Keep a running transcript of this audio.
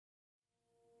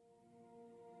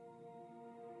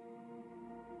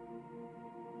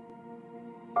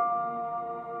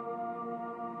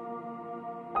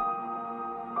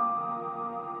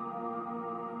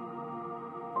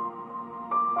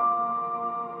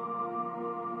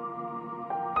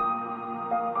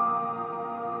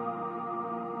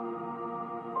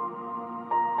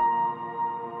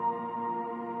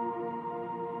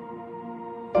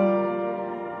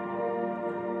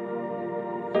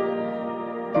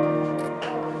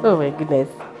Oh my goodness.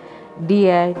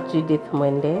 Dear Judith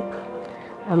Mugo,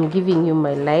 I'm giving you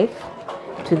my life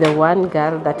to the one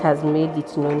girl that has made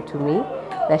it known to me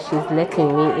that she's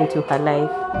letting me into her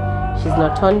life. She's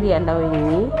not only allowing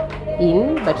me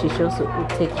in, but she's also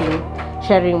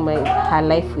sharing her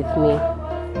life with me.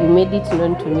 You made it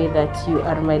known to me that you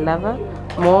are my lover.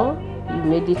 More, you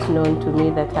made it known to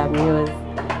me that I'm yours.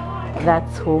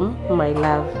 That's home, my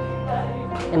love.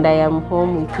 And I am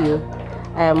home with you.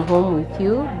 I am home with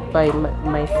you by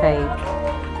my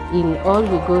side. In all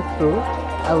we go through,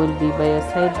 I will be by your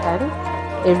side, and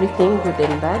everything good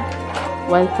and bad.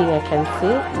 One thing I can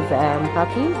say is I am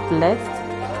happy,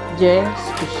 blessed,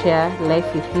 joyous to share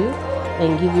life with you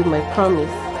and give you my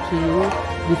promise to you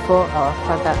before our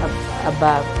Father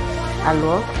above. I'll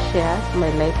walk, share my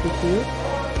life with you,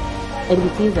 and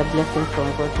it is a blessing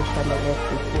from God to share my life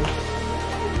with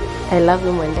you. I love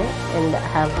you, Mugo, and I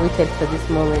have waited for this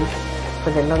moment for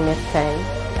the longest time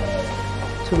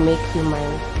to make you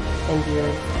mine and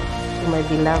yours. To my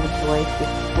beloved wife,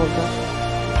 Mugo.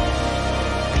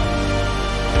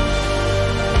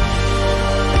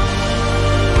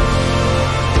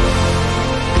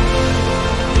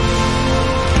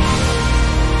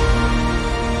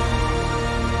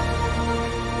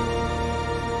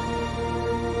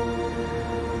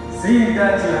 Seeing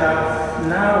that you have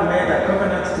now made a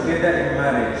covenant together in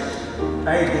marriage,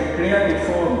 I declare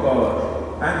before God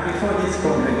and before this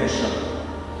congregation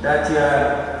that you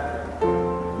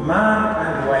are man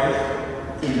and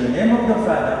wife in the name of the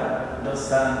Father, the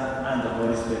Son, and the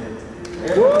Holy Spirit.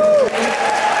 Amen.